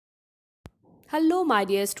Hello, my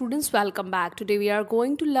dear students, welcome back. Today we are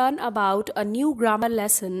going to learn about a new grammar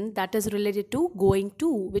lesson that is related to going to,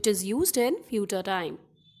 which is used in future time.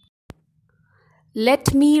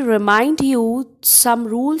 Let me remind you some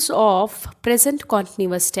rules of present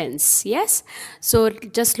continuous tense. Yes, so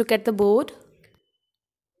just look at the board.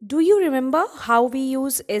 Do you remember how we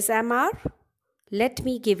use is/am/are? Let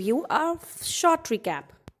me give you a short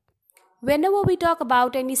recap. Whenever we talk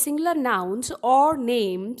about any singular nouns or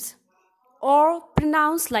names, or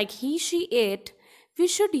pronouns like he, she, it, we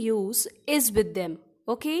should use is with them.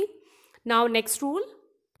 Okay? Now, next rule.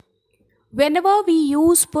 Whenever we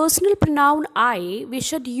use personal pronoun I, we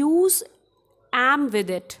should use am with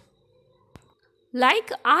it.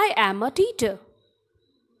 Like I am a teacher.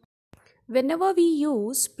 Whenever we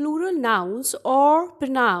use plural nouns or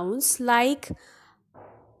pronouns like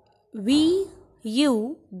we,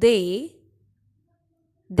 you, they,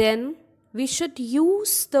 then we should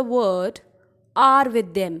use the word are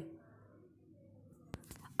with them.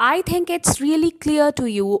 I think it's really clear to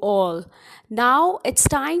you all. Now it's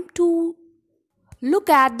time to look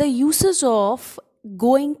at the uses of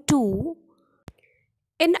going to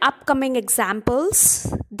in upcoming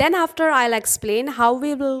examples. Then after I'll explain how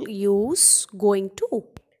we will use going to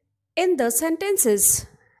in the sentences.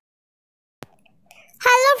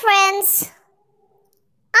 Hello friends,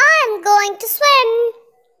 I'm going to swim.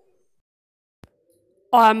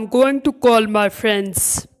 I'm going to call my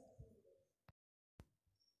friends.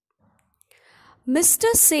 Mr.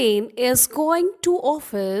 Sen is going to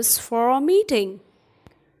office for a meeting.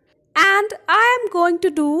 And I am going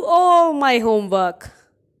to do all my homework.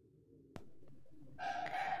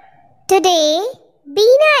 Today,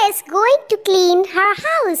 Beena is going to clean her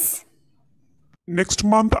house. Next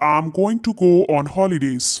month, I'm going to go on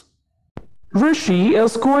holidays. Rishi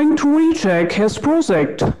is going to recheck his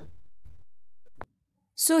project.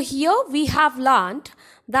 So here we have learnt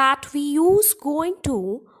that we use going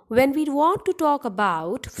to when we want to talk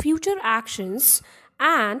about future actions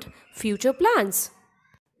and future plans.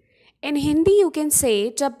 In Hindi you can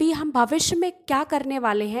say जब भी हम भविष्य में क्या करने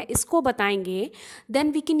वाले हैं इसको बताएंगे,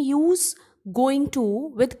 then we can use going to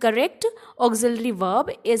with correct auxiliary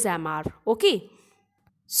verb is/am/are. Okay.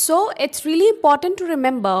 So it's really important to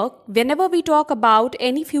remember whenever we talk about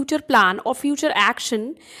any future plan or future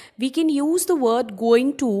action, we can use the word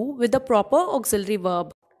going to with the proper auxiliary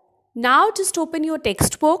verb. Now just open your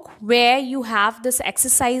textbook where you have this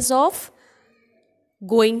exercise of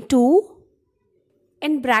going to.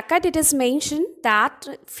 In bracket it is mentioned that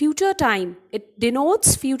future time, it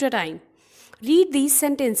denotes future time. Read these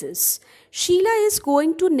sentences. Sheila is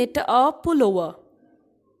going to knit a pullover.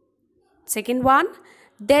 Second one,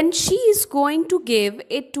 then she is going to give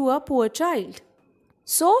it to a poor child.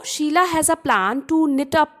 So Sheila has a plan to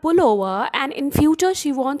knit a pullover and in future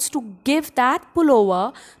she wants to give that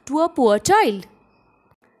pullover to a poor child.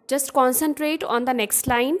 Just concentrate on the next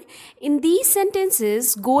line. In these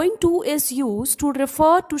sentences, going to is used to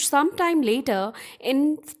refer to some time later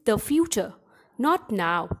in the future, not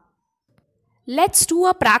now. Let's do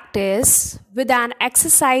a practice with an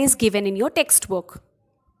exercise given in your textbook.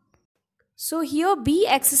 So here B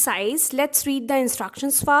exercise, let's read the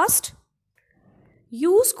instructions first.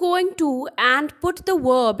 Use going to and put the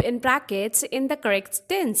verb in brackets in the correct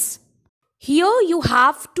tense. Here you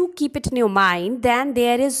have to keep it in your mind that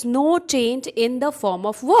there is no change in the form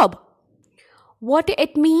of verb. What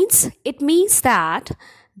it means? It means that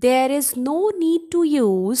there is no need to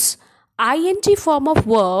use ing form of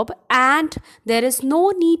verb and there is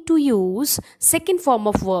no need to use second form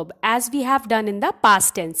of verb as we have done in the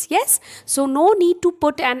past tense. Yes? So no need to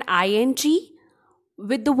put an ing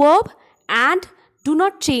with the verb and do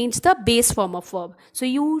not change the base form of verb. So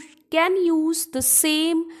you can use the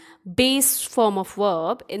same base form of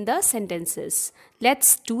verb in the sentences.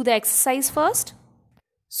 Let's do the exercise first.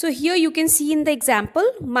 So here you can see in the example,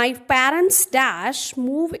 my parents dash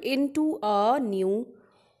move into a new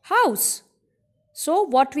house. So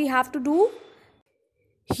what we have to do?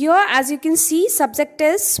 Here as you can see, subject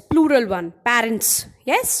is plural one, parents.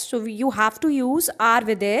 Yes, so you have to use are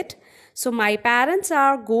with it. So my parents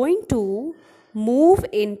are going to move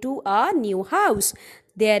into a new house.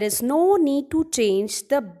 There is no need to change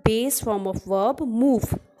the base form of verb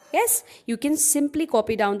move. Yes, you can simply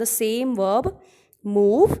copy down the same verb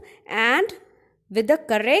move and with the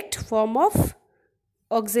correct form of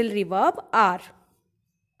auxiliary verb are.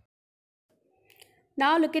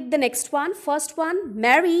 Now look at the next one. First one,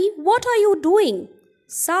 Mary, what are you doing?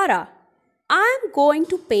 Sarah, I am going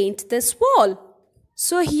to paint this wall.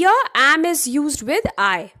 So here am is used with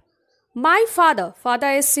I. My father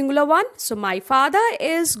is singular one. So my father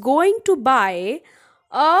is going to buy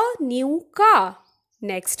a new car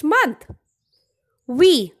next month.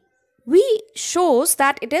 We shows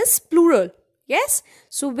that it is plural. Yes,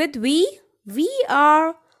 so with we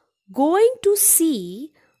are going to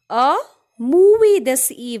see a movie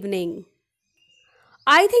this evening.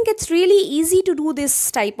 I think it's really easy to do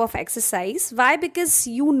this type of exercise. Why? Because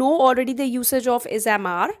you know already the usage of is am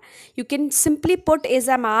are. You can simply put is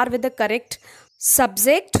am are with the correct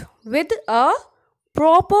subject with a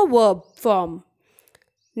proper verb form.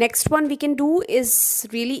 Next one we can do is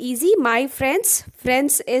really easy. My friends.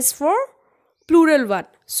 Friends is for plural one.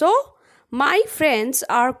 So, my friends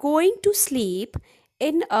are going to sleep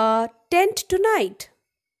in a tent tonight.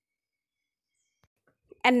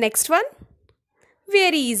 And next one?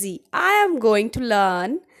 Very easy. I am going to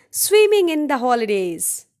learn swimming in the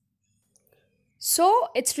holidays. So,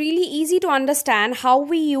 it's really easy to understand how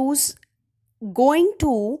we use going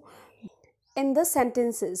to in the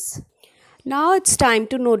sentences. Now it's time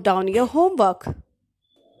to note down your homework.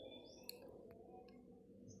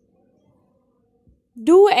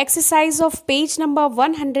 Do exercise of page number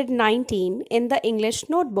 119 in the English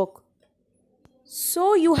notebook.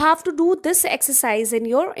 So you have to do this exercise in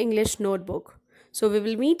your English notebook. So we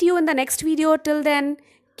will meet you in the next video. Till then,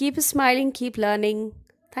 keep smiling, keep learning.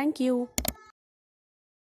 Thank you.